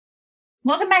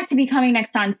Welcome back to Becoming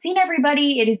Next on Scene,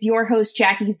 everybody. It is your host,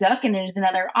 Jackie Zook, and it is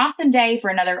another awesome day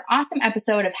for another awesome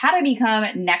episode of how to become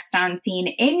next on scene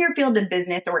in your field of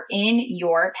business or in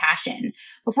your passion.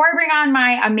 Before I bring on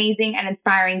my amazing and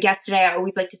inspiring guest today, I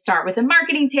always like to start with a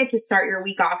marketing tip to start your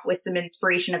week off with some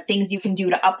inspiration of things you can do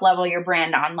to up-level your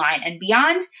brand online and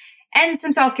beyond, and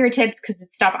some self-care tips because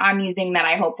it's stuff I'm using that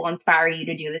I hope will inspire you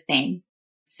to do the same.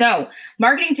 So,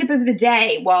 marketing tip of the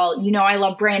day. Well, you know I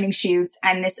love branding shoots,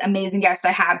 and this amazing guest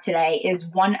I have today is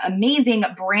one amazing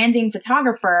branding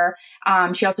photographer.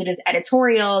 She also does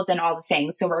editorials and all the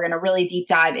things. So we're going to really deep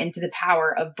dive into the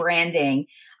power of branding,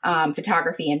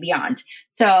 photography and beyond.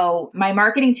 So my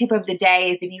marketing tip of the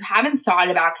day is if you haven't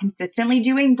thought about consistently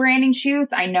doing branding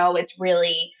shoots, I know it's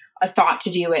really a thought to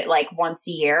do it like once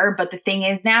a year. But the thing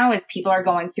is now is people are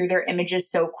going through their images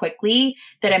so quickly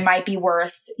that it might be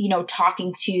worth,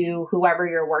 talking to whoever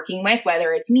you're working with,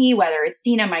 whether it's me, whether it's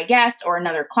Dina, my guest, or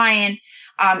another client.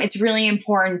 It's really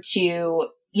important to,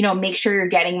 make sure you're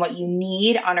getting what you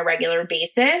need on a regular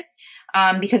basis.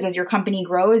 Because as your company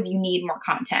grows, you need more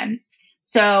content.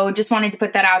 So just wanted to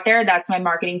put that out there. That's my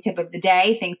marketing tip of the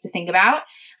day. Things to think about.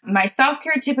 My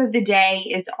self-care tip of the day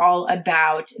is all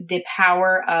about the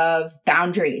power of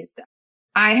boundaries.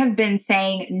 I have been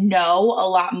saying no a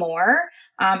lot more.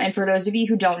 And for those of you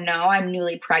who don't know, I'm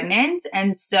newly pregnant.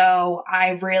 And so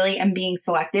I really am being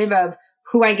selective of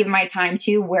who I give my time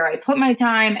to, where I put my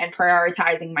time, and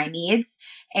prioritizing my needs.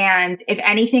 And if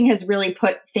anything has really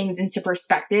put things into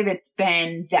perspective, it's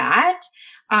been that.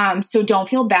 So don't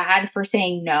feel bad for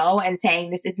saying no and saying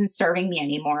this isn't serving me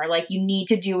anymore. Like, you need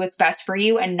to do what's best for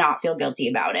you and not feel guilty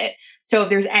about it. So if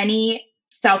there's any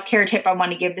self-care tip I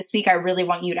want to give this week, I really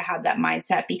want you to have that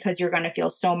mindset because you're going to feel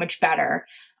so much better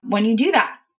when you do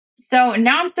that. So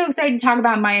now I'm so excited to talk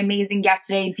about my amazing guest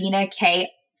today, Dina K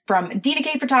from Dina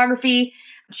K Photography.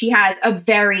 She has a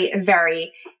very,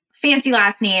 very fancy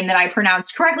last name that I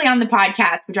pronounced correctly on the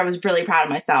podcast, which I was really proud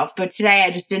of myself. But today I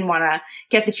just didn't want to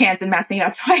get the chance of messing it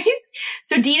up twice.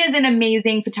 So Dina's an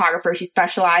amazing photographer. She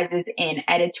specializes in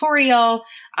editorial,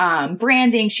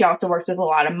 branding. She also works with a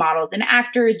lot of models and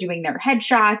actors doing their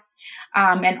headshots,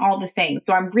 and all the things.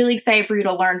 So I'm really excited for you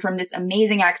to learn from this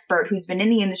amazing expert who's been in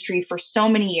the industry for so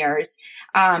many years.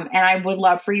 And I would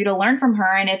love for you to learn from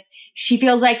her. And if she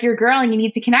feels like your girl and you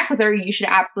need to connect with her, you should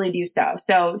absolutely do so.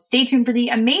 So stay tuned for the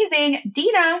amazing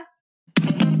Dina.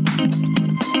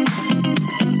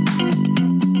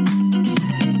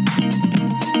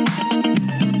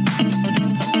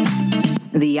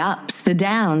 The ups, the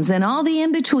downs, and all the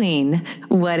in-between.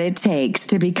 What it takes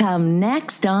to become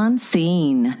next on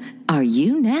scene. Are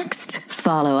you next?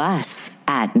 Follow us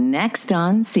at Next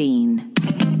on Scene.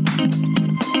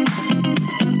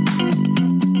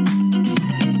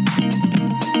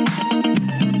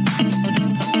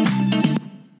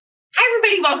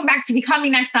 Welcome back to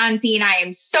Becoming Next on Scene. I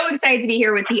am so excited to be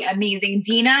here with the amazing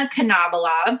Dina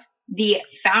Konovalov, the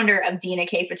founder of Dina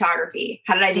K Photography.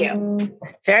 How did I do?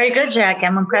 Very good, Jack.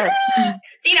 I'm impressed.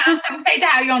 Dina, I'm so excited to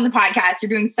have you on the podcast. You're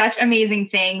doing such amazing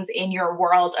things in your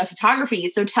world of photography.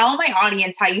 So tell my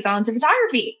audience how you fell into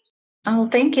photography. Oh,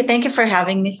 thank you. Thank you for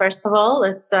having me, first of all.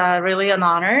 It's really an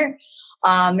honor.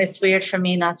 It's weird for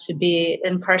me not to be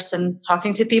in person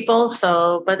talking to people.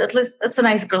 But at least it's a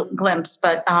nice glimpse.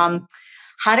 But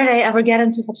how did I ever get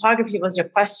into photography was your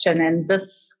question. And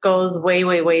this goes way,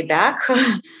 way, way back.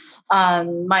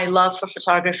 My love for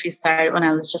photography started when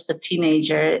I was just a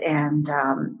teenager. And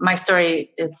my story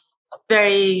is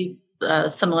very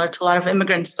similar to a lot of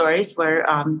immigrant stories where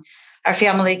our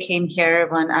family came here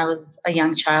when I was a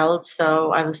young child.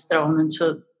 So I was thrown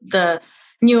into the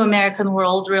new American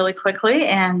world really quickly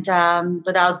and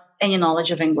without any knowledge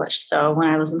of English. So when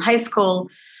I was in high school,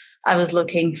 I was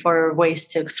looking for ways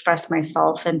to express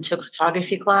myself and took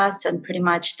photography class. And pretty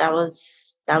much that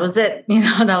was it.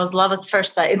 That was love at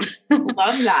first sight.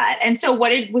 Love that. And so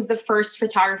what was the first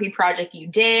photography project you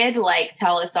did? Like,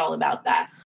 tell us all about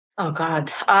that. Oh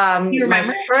God. You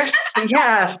remember?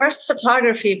 My first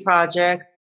photography project.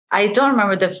 I don't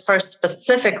remember the first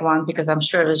specific one because I'm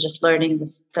sure it was just learning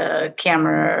the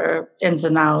camera ins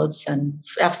and outs and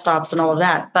f-stops and all of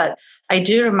that. But I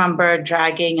do remember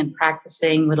dragging and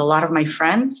practicing with a lot of my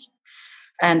friends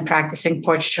and practicing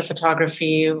portraiture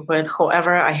photography with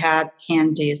whoever I had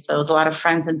handy. So it was a lot of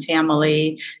friends and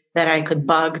family that I could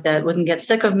bug that wouldn't get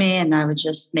sick of me. And I would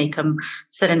just make them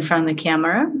sit in front of the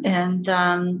camera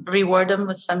and reward them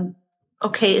with some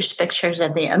okay-ish pictures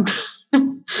at the end.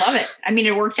 Love it. I mean,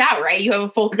 it worked out, right? You have a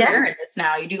full career in this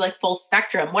now. You do like full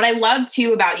spectrum. What I love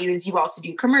too about you is you also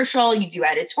do commercial, you do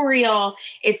editorial.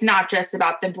 It's not just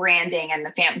about the branding and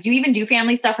the family. Do you even do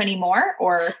family stuff anymore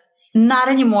or? Not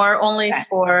anymore, only Okay.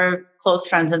 for close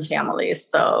friends and family.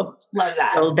 So Love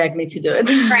that. they'll beg me to do it.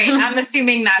 Right. I'm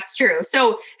assuming that's true.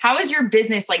 So how has your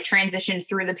business like transitioned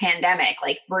through the pandemic?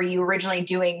 Like, were you originally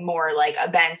doing more like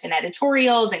events and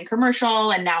editorials and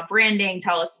commercial and now branding?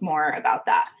 Tell us more about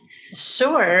that.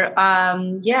 Sure.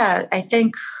 Yeah, I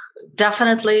think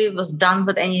definitely was done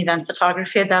with any event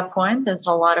photography at that point, as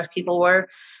a lot of people were.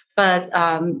 But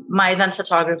my event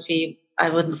photography, I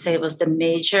wouldn't say it was the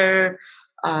major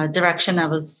direction I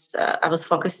was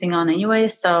focusing on anyway.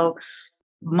 So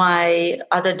my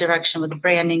other direction with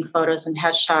branding, photos, and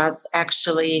headshots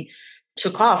actually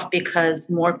took off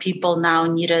because more people now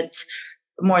needed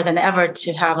more than ever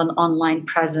to have an online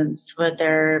presence with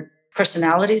their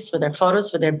personalities, with their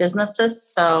photos, with their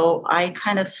businesses. So I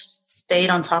kind of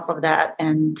stayed on top of that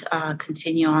and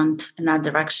continue on in that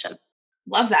direction.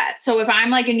 Love that. So if I'm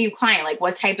like a new client, like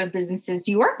what type of businesses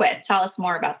do you work with? Tell us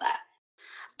more about that.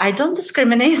 I don't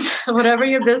discriminate. Whatever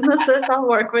your business is, I'll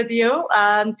work with you.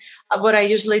 What I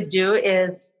usually do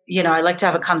is, I like to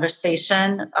have a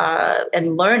conversation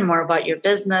and learn more about your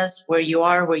business, where you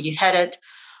are, where you headed,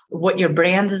 what your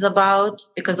brand is about,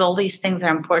 because all these things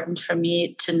are important for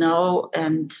me to know.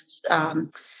 And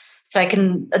so I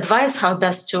can advise how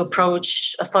best to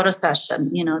approach a photo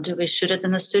session. Do we shoot it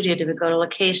in the studio? Do we go to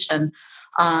location?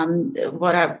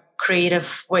 What are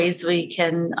creative ways we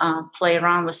can play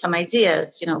around with some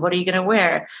ideas? What are you going to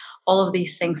wear? All of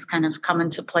these things kind of come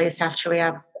into place after we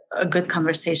have a good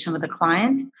conversation with a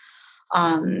client.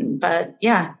 But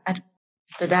yeah,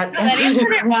 that answered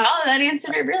it well. That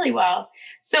answered it really well.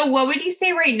 So what would you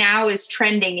say right now is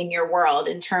trending in your world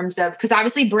in terms of, because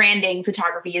obviously branding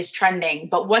photography is trending,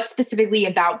 but what specifically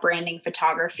about branding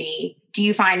photography do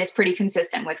you find is pretty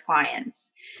consistent with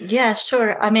clients? Yeah,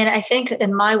 sure. I mean, I think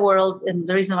in my world, and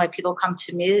the reason why people come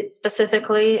to me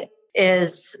specifically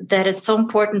is that it's so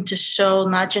important to show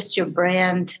not just your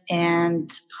brand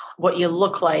and what you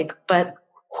look like, but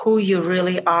who you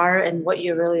really are and what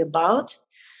you're really about.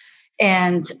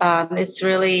 And it's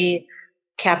really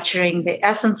capturing the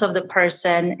essence of the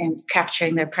person and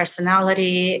capturing their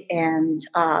personality and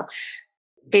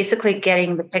basically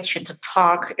getting the picture to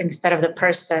talk instead of the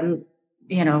person,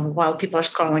 while people are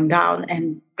scrolling down,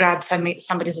 and grab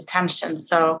somebody's attention.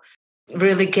 So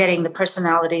really getting the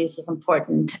personalities is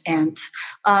important. And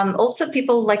also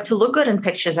people like to look good in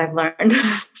pictures, I've learned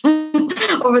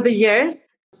over the years.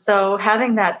 So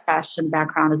having that fashion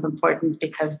background is important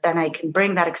because then I can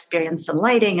bring that experience in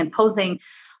lighting and posing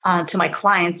to my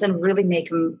clients and really make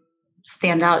them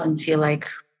stand out and feel like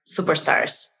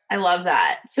superstars. I love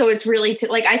that. So it's really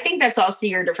I think that's also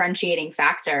your differentiating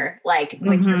factor, like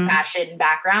with your fashion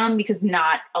background, because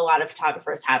not a lot of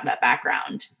photographers have that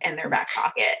background in their back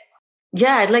pocket.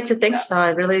 Yeah, I'd like to think so. I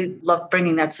really love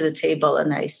bringing that to the table,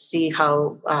 and I see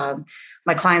how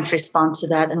my clients respond to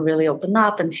that and really open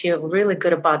up and feel really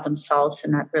good about themselves.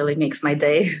 And that really makes my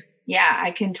day. Yeah,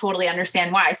 I can totally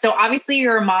understand why. So obviously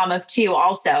you're a mom of two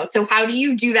also. So how do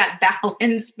you do that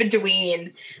balance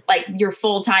between like your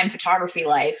full-time photography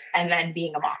life and then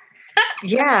being a mom?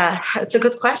 Yeah, it's a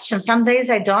good question. Some days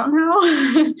I don't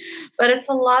know, but it's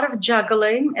a lot of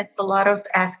juggling. It's a lot of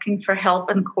asking for help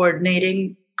and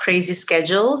coordinating crazy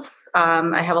schedules.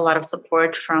 I have a lot of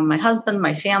support from my husband,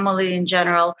 my family in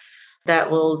general,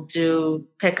 that will do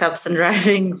pickups and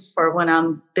driving for when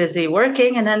I'm busy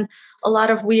working. And then a lot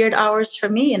of weird hours for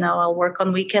me. I'll work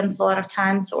on weekends a lot of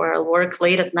times, or I'll work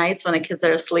late at nights when the kids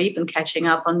are asleep and catching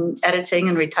up on editing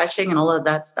and retouching and all of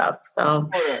that stuff. So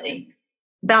totally.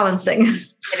 Balancing.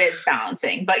 It is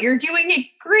balancing, but you're doing it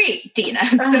great, Dina.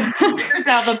 So give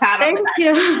yourself a pat on the back.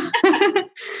 Thank you.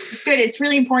 Good. It's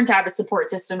really important to have a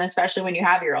support system, especially when you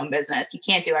have your own business. You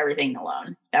can't do everything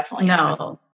alone. Definitely.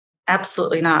 No,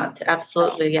 absolutely not.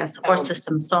 Absolutely. Yes. Support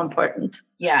system is so important.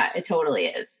 Yeah, it totally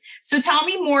is. So tell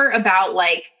me more about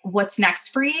like what's next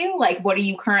for you. Like, what are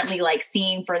you currently like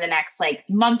seeing for the next like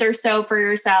month or so for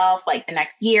yourself? Like the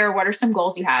next year, what are some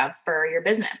goals you have for your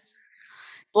business?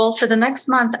 Well, for the next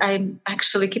month, I'm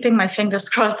actually keeping my fingers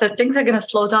crossed that things are going to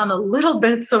slow down a little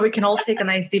bit so we can all take a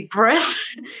nice deep breath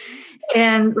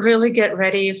and really get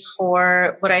ready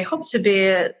for what I hope to be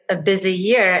a busy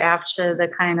year after the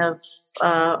kind of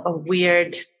a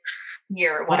weird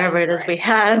year, whatever it is we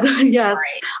had. Yes.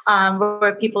 Right.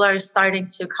 Where people are starting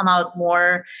to come out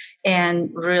more and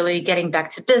really getting back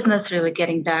to business, really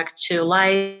getting back to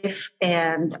life.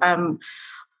 And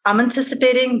I'm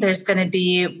anticipating there's going to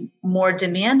be more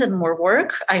demand and more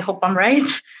work. I hope I'm right.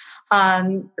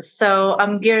 So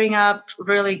I'm gearing up,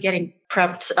 really getting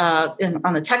prepped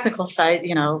on the technical side,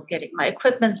 getting my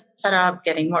equipment set up,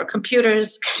 getting more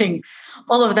computers, getting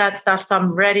all of that stuff. So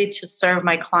I'm ready to serve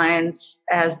my clients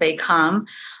as they come.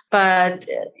 But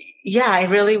I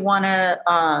really want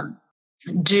to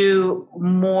do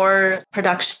more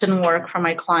production work for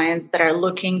my clients that are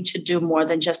looking to do more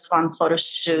than just one photo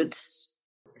shoots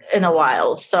in a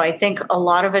while. So I think a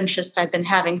lot of interest I've been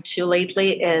having too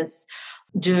lately is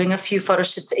doing a few photo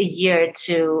shoots a year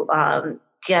to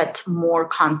get more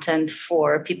content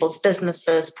for people's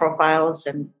businesses, profiles,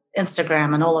 and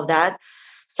Instagram and all of that.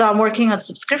 So I'm working on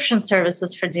subscription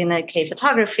services for Dina K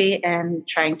Photography and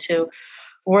trying to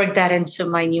work that into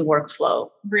my new workflow.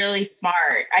 Really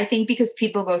smart. I think because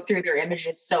people go through their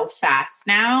images so fast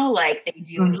now, like they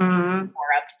do need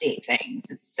more up-to-date things.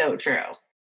 It's so true.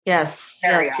 Yes,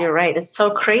 Very yes, awesome. You're right. It's so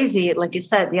crazy. Like you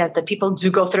said, yes, that people do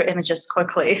go through images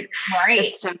quickly.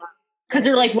 Right. Because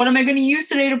they're like, what am I going to use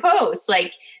today to post?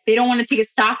 Like, they don't want to take a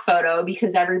stock photo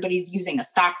because everybody's using a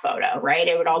stock photo, right?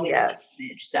 It would all be the same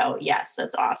image. So yes,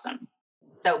 that's awesome.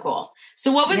 So cool.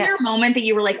 So what was your moment that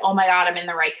you were like, oh my God, I'm in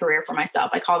the right career for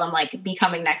myself? I call them like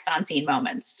becoming next on scene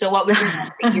moments. So what was your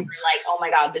moment that you were like, oh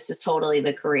my God, this is totally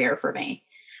the career for me?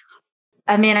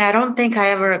 I mean, I don't think I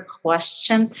ever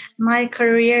questioned my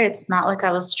career. It's not like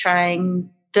I was trying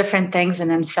different things and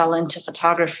then fell into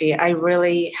photography. I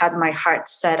really had my heart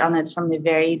set on it from the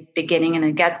very beginning and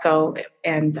the get-go.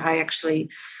 And I actually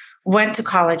went to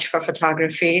college for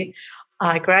photography.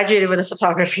 I graduated with a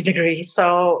photography degree.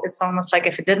 So it's almost like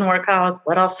if it didn't work out,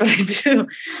 what else would I do?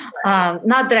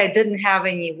 Not that I didn't have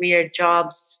any weird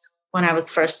jobs when I was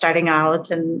first starting out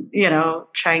and,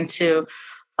 trying to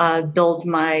build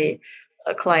my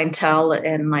clientele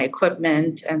and my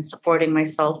equipment and supporting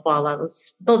myself while I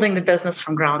was building the business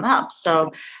from ground up.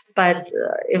 So, but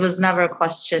it was never a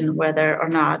question whether or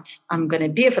not I'm going to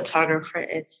be a photographer.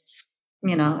 It's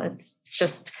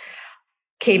just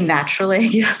came naturally, I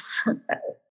guess.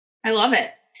 I love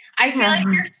it. I feel like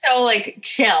you're so like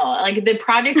chill. Like the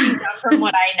projects you've done from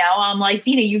what I know, I'm like,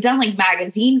 Dina, you've done like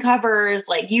magazine covers,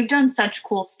 like you've done such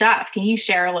cool stuff. Can you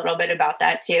share a little bit about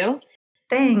that too?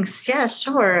 Thanks. Yeah,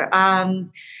 sure.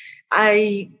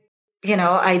 I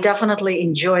definitely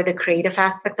enjoy the creative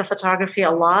aspect of photography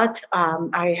a lot.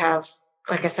 I have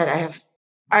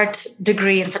art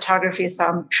degree in photography, so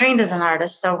I'm trained as an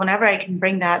artist. So whenever I can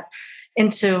bring that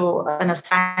into an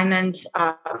assignment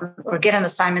or get an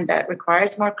assignment that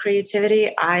requires more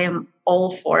creativity, I am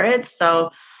all for it.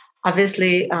 So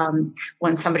obviously,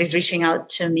 when somebody's reaching out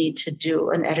to me to do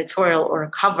an editorial or a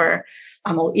cover,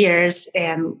 I'm all ears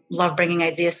and love bringing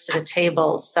ideas to the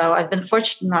table. So I've been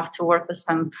fortunate enough to work with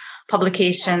some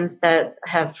publications that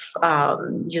have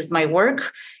used my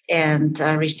work and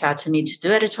reached out to me to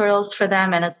do editorials for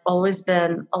them. And it's always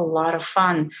been a lot of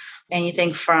fun.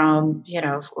 Anything from,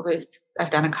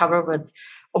 I've done a cover with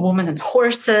a woman and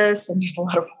horses, and there's a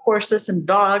lot of horses and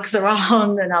dogs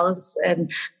around, and I was in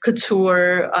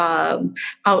couture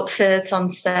outfits on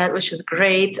set, which was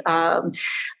great.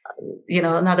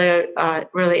 Another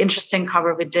really interesting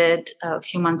cover we did a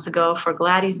few months ago for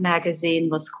Gladys magazine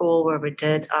was cool, where we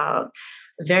did a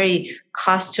very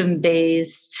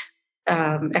costume-based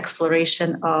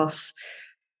exploration of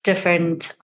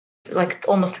different, like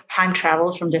almost time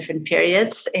travel from different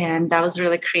periods. And that was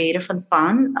really creative and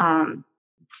fun.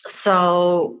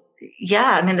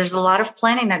 There's a lot of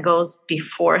planning that goes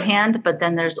beforehand, but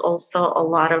then there's also a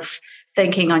lot of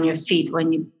thinking on your feet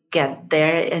when you get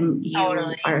there and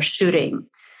you are shooting.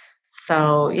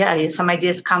 So some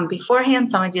ideas come beforehand,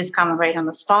 some ideas come right on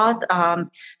the spot.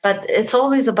 But it's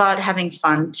always about having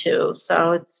fun too.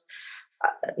 So it's,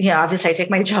 obviously I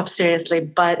take my job seriously,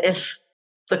 but if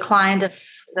the client,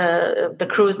 if the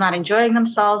crew is not enjoying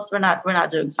themselves, we're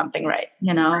not doing something right.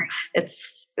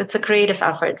 It's a creative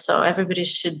effort. So everybody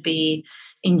should be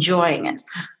enjoying it.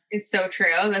 It's so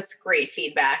true. That's great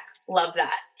feedback. Love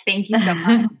that. Thank you so much.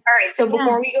 All right. So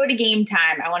before we go to game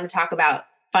time, I want to talk about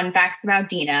fun facts about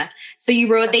Dina. So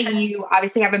you wrote that you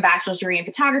obviously have a bachelor's degree in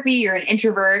photography. You're an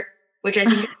introvert, which I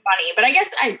think is funny. But I guess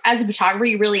as a photographer,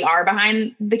 you really are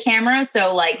behind the camera.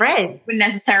 So you wouldn't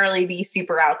necessarily be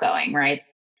super outgoing, right?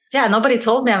 Yeah, nobody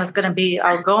told me I was going to be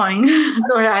outgoing,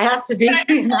 or I had to be. I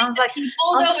was like,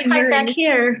 I'll just hide back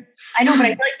here. I know, but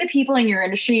I feel like the people in your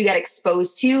industry you get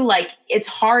exposed to, like, it's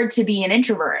hard to be an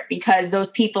introvert because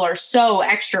those people are so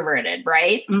extroverted,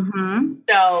 right? Mm-hmm.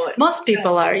 So most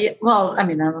people are. Well, I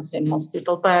mean, I won't say most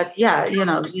people, but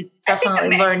you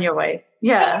definitely learn your way.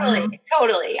 Yeah,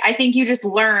 totally. I think you just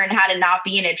learn how to not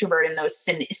be an introvert in those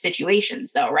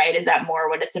situations, though, right? Is that more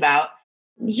what it's about?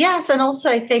 Yes, and also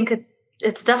I think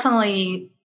it's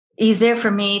definitely easier for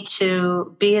me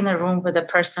to be in a room with a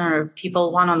person or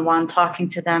people one-on-one, talking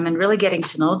to them and really getting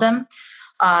to know them.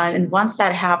 And once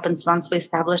that happens, once we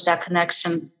establish that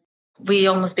connection, we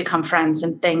almost become friends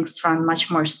and things run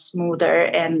much more smoother.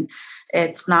 And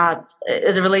it's not,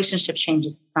 the relationship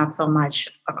changes. It's not so much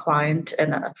a client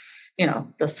and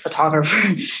this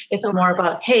photographer. It's more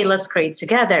about, hey, let's create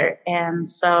together. And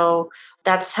so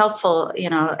that's helpful.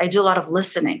 I do a lot of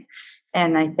listening.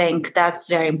 And I think that's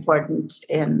very important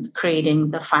in creating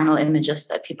the final images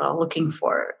that people are looking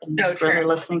for and really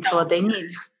listening to what they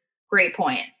need. Great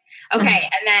point. Okay.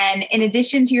 And then in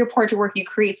addition to your portrait work, you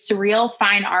create surreal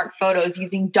fine art photos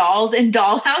using dolls and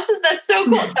dollhouses. That's so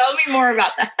cool. Tell me more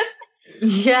about that.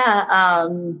 Yeah.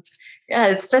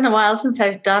 It's been a while since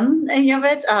I've done any of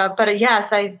it. But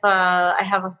yes, I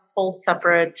have a whole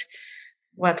separate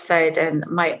website and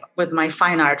with my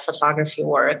fine art photography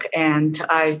work. And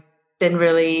I've been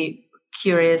really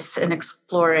curious in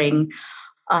exploring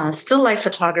still life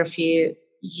photography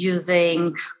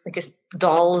using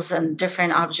dolls and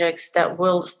different objects that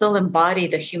will still embody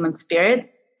the human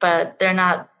spirit, but they're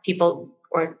not people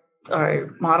or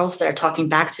models that are talking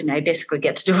back to me. I basically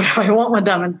get to do whatever I want with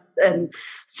them and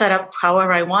set up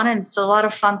however I want. And it's a lot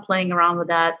of fun playing around with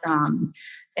that.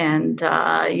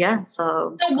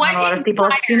 So what a lot of people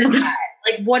have seen it. That?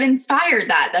 Like, what inspired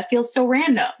that? That feels so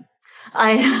random.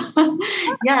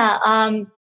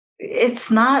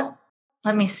 It's not.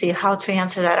 Let me see how to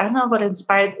answer that. I don't know what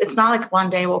inspired. It's not like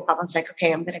one day I woke up and was like,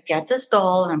 okay, I'm going to get this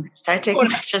doll and I'm going to start taking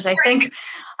pictures. I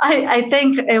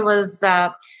think it was,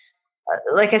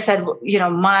 like I said,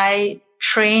 my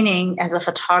training as a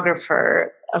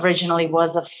photographer originally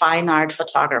was a fine art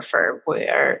photographer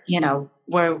where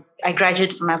I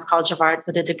graduated from Mass College of Art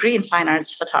with a degree in fine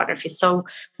arts photography. So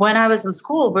when I was in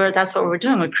school, that's what we were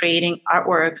doing. We're creating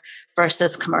artwork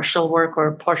versus commercial work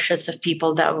or portraits of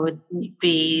people that would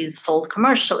be sold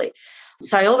commercially.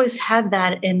 So I always had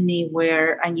that in me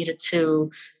where I needed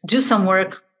to do some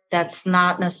work that's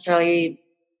not necessarily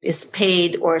is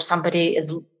paid or somebody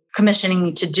is commissioning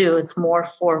me to do. It's more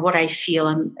for what I feel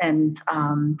and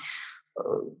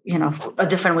a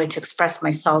different way to express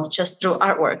myself just through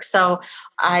artwork. So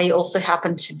I also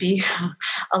happen to be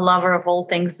a lover of all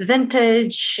things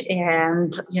vintage.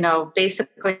 And,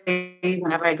 basically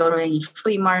whenever I go to any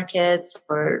flea markets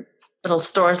or little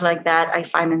stores like that, I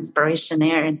find inspiration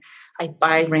there and I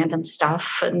buy random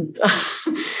stuff. And,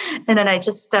 and then I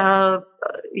just, try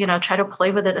to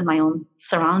play with it in my own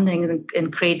surroundings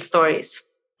and create stories.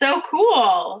 So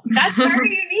cool. That's very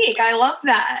unique. I love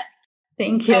that.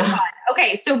 Thank you.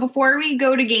 Okay, so before we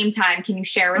go to game time, can you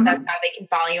share with us how they can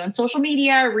follow you on social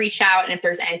media, reach out, and if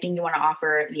there's anything you want to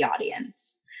offer the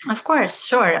audience? Of course,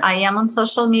 sure. I am on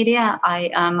social media.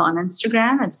 I am on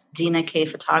Instagram. It's Dina K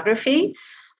Photography.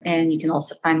 And you can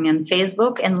also find me on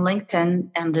Facebook and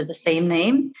LinkedIn under the same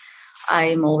name.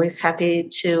 I'm always happy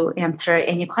to answer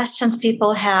any questions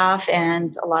people have.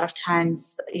 And a lot of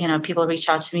times, people reach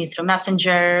out to me through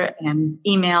Messenger and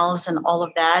emails and all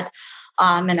of that.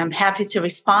 And I'm happy to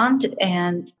respond.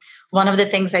 And one of the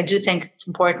things I do think it's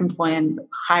important when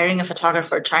hiring a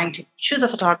photographer, trying to choose a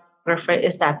photographer,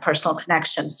 is that personal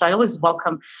connection. So I always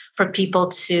welcome for people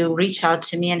to reach out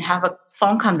to me and have a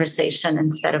phone conversation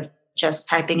instead of just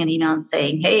typing an email and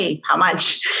saying, hey, how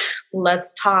much?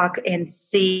 Let's talk and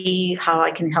see how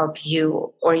I can help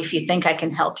you, or if you think I can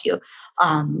help you.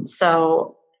 I'm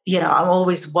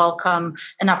always welcome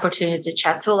an opportunity to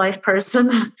chat to a live person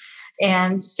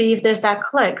and see if there's that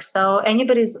click. So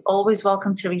anybody's always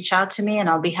welcome to reach out to me, and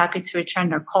I'll be happy to return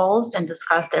their calls and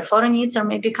discuss their photo needs, or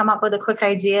maybe come up with a quick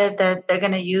idea that they're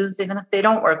going to use even if they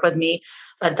don't work with me.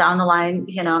 But down the line,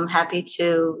 I'm happy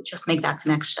to just make that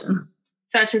connection.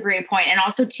 Such a great point. And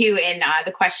also too, in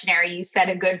the questionnaire, you said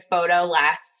a good photo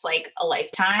lasts like a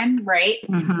lifetime, right?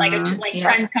 Mm-hmm.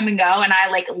 Trends come and go. And I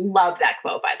love that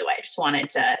quote, by the way. I just wanted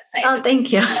to say, oh,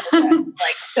 thank you.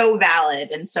 So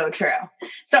valid and so true.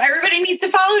 So everybody needs to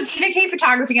follow Dina K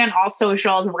Photography on all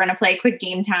socials. We're going to play a quick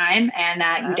game time, and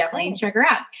you definitely need to check her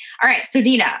out. All right. So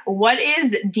Dina, what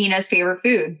is Dina's favorite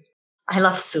food? I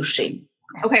love sushi.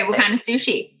 Okay. What kind of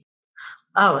sushi?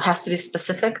 Oh, it has to be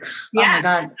specific?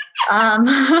 Yeah. Oh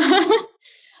my God.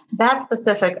 That's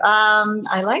specific.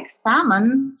 I like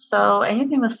salmon. So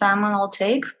anything with salmon I'll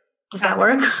take. Does that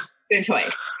work? Good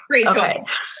choice. Great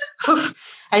choice.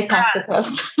 I passed the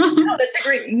test. No, that's a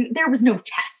great, there was no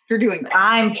test. You're doing that.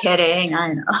 I'm kidding.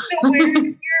 I know. So where's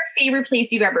your favorite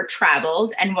place you've ever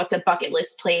traveled? And what's a bucket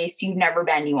list place you've never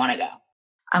been you want to go?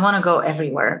 I want to go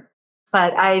everywhere.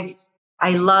 But I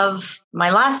love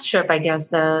my last trip, I guess,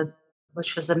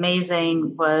 which was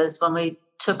amazing, was when we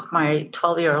took my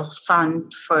 12-year-old son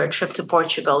for a trip to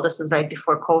Portugal. This is right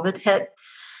before COVID hit.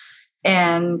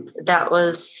 And that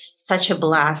was such a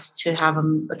blast to have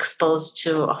him exposed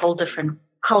to a whole different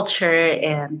culture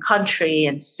and country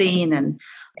and scene.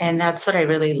 And that's what I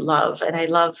really love. And I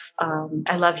love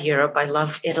Europe. I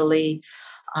love Italy.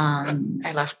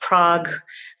 I love Prague.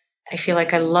 I feel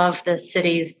like I love the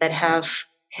cities that have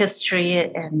history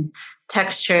and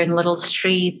texture and little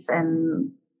streets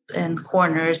and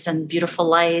corners and beautiful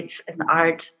lights and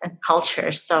art and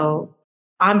culture. So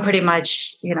I'm pretty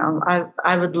much,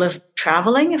 I would live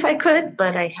traveling if I could,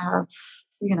 but I have,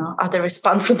 other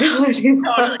responsibilities.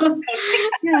 Totally. So,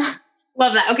 yeah.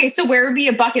 Love that. Okay. So where would be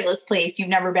a bucket list place you've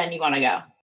never been, you want to go?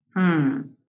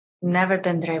 Never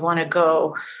been that I want to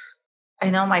go. I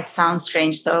know it might sound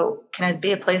strange. So can it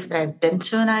be a place that I've been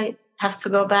to and I have to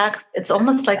go back? It's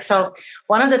almost like, so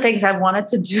one of the things I wanted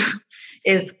to do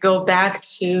is go back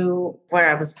to where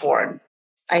I was born.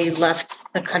 I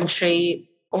left the country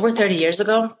over 30 years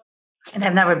ago and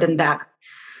I've never been back.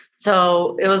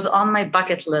 So it was on my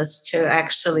bucket list to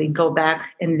actually go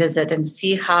back and visit and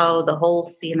see how the whole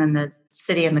scene in the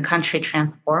city and the country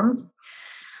transformed.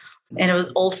 And it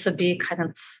would also be kind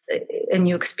of a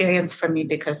new experience for me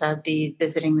because I'd be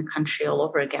visiting the country all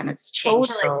over again. It's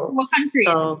changed. Totally. So, what country?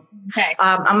 Okay.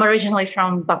 I'm originally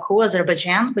from Baku,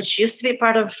 Azerbaijan, which used to be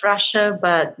part of Russia,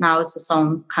 but now it's its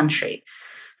own country.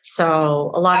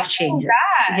 So a lot of changes.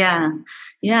 Yeah.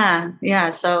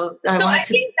 So I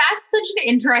think that's such an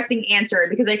interesting answer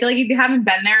because I feel like if you haven't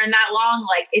been there in that long,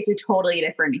 like it's a totally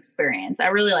different experience. I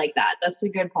really like that. That's a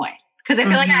good point. Because I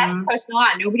feel like I asked this question a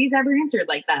lot. Nobody's ever answered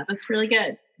like that. That's really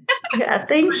good. Yeah,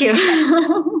 thank you.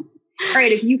 All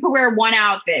right. If you could wear one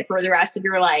outfit for the rest of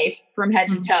your life from head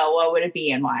to toe, what would it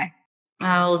be and why?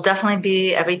 I'll definitely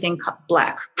be everything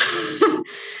black.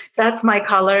 That's my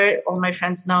color. All my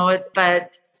friends know it.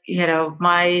 But,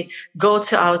 my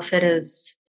go-to outfit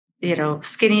is,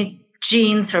 skinny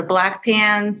jeans or black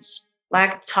pants,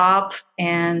 black top,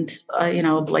 and,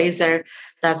 a blazer.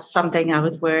 That's something I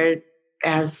would wear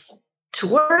as to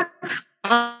work,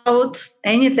 out,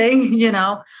 anything,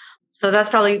 So that's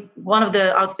probably one of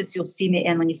the outfits you'll see me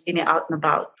in when you see me out and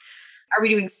about. Are we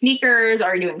doing sneakers?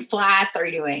 Are we doing flats? Are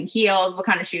we doing heels? What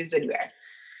kind of shoes would you wear?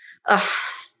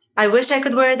 I wish I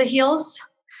could wear the heels.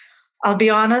 I'll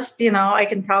be honest, I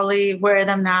can probably wear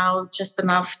them now just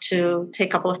enough to take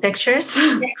a couple of pictures,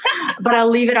 but I'll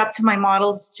leave it up to my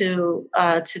models to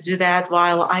do that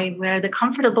while I wear the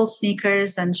comfortable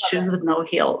sneakers and shoes with no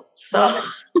heel. So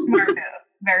smart move.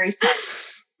 Very smart.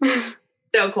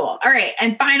 So cool. All right.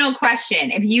 And final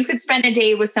question. If you could spend a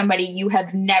day with somebody you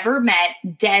have never met,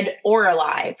 dead or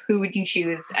alive, who would you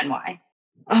choose and why?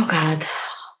 Oh God.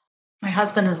 My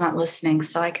husband is not listening,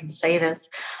 so I can say this.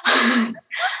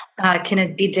 Can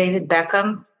it be David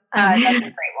Beckham? That's a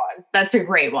great one. That's a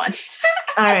great one.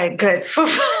 All right, good.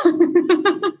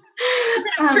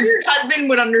 I'm sure your husband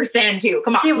would understand too.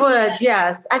 Come on. He would,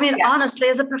 yes. I mean, honestly,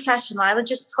 as a professional, I would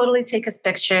just totally take his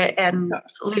picture and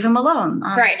leave him alone.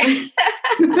 Honestly. Right.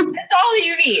 That's all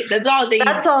you need. That's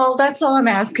all I'm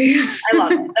asking. I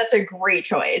love it. That's a great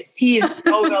choice. He is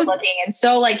so good looking and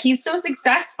so he's so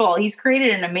successful. He's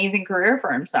created an amazing career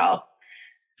for himself.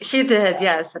 He did,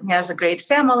 yes. And he has a great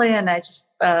family and I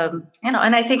just, and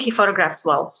I think he photographs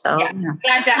well. So yeah,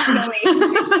 definitely.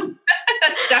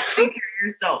 That's definitely,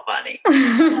 you're so funny.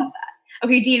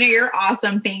 Okay, Dina, you're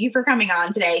awesome. Thank you for coming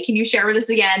on today. Can you share with us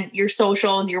again your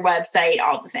socials, your website,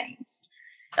 all the things?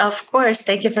 Of course.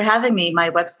 Thank you for having me.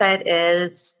 My website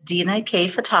is Dina K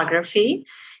Photography.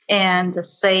 And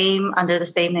under the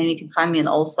same name, you can find me on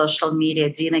all social media,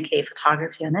 Dina K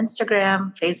Photography on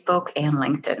Instagram, Facebook, and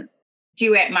LinkedIn.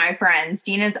 Do it, my friends.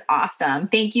 Dina's awesome.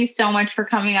 Thank you so much for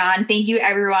coming on. Thank you,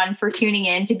 everyone, for tuning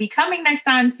in to Becoming Next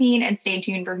on Scene, and stay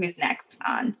tuned for who's next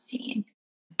on Scene.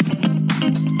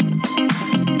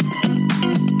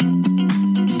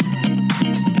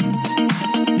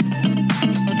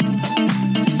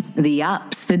 The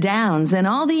ups, the downs, and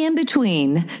all the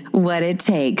in-between. What it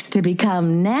takes to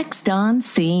become next on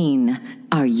Scene.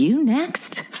 Are you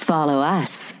next? Follow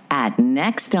us at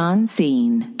Next on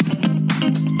Scene.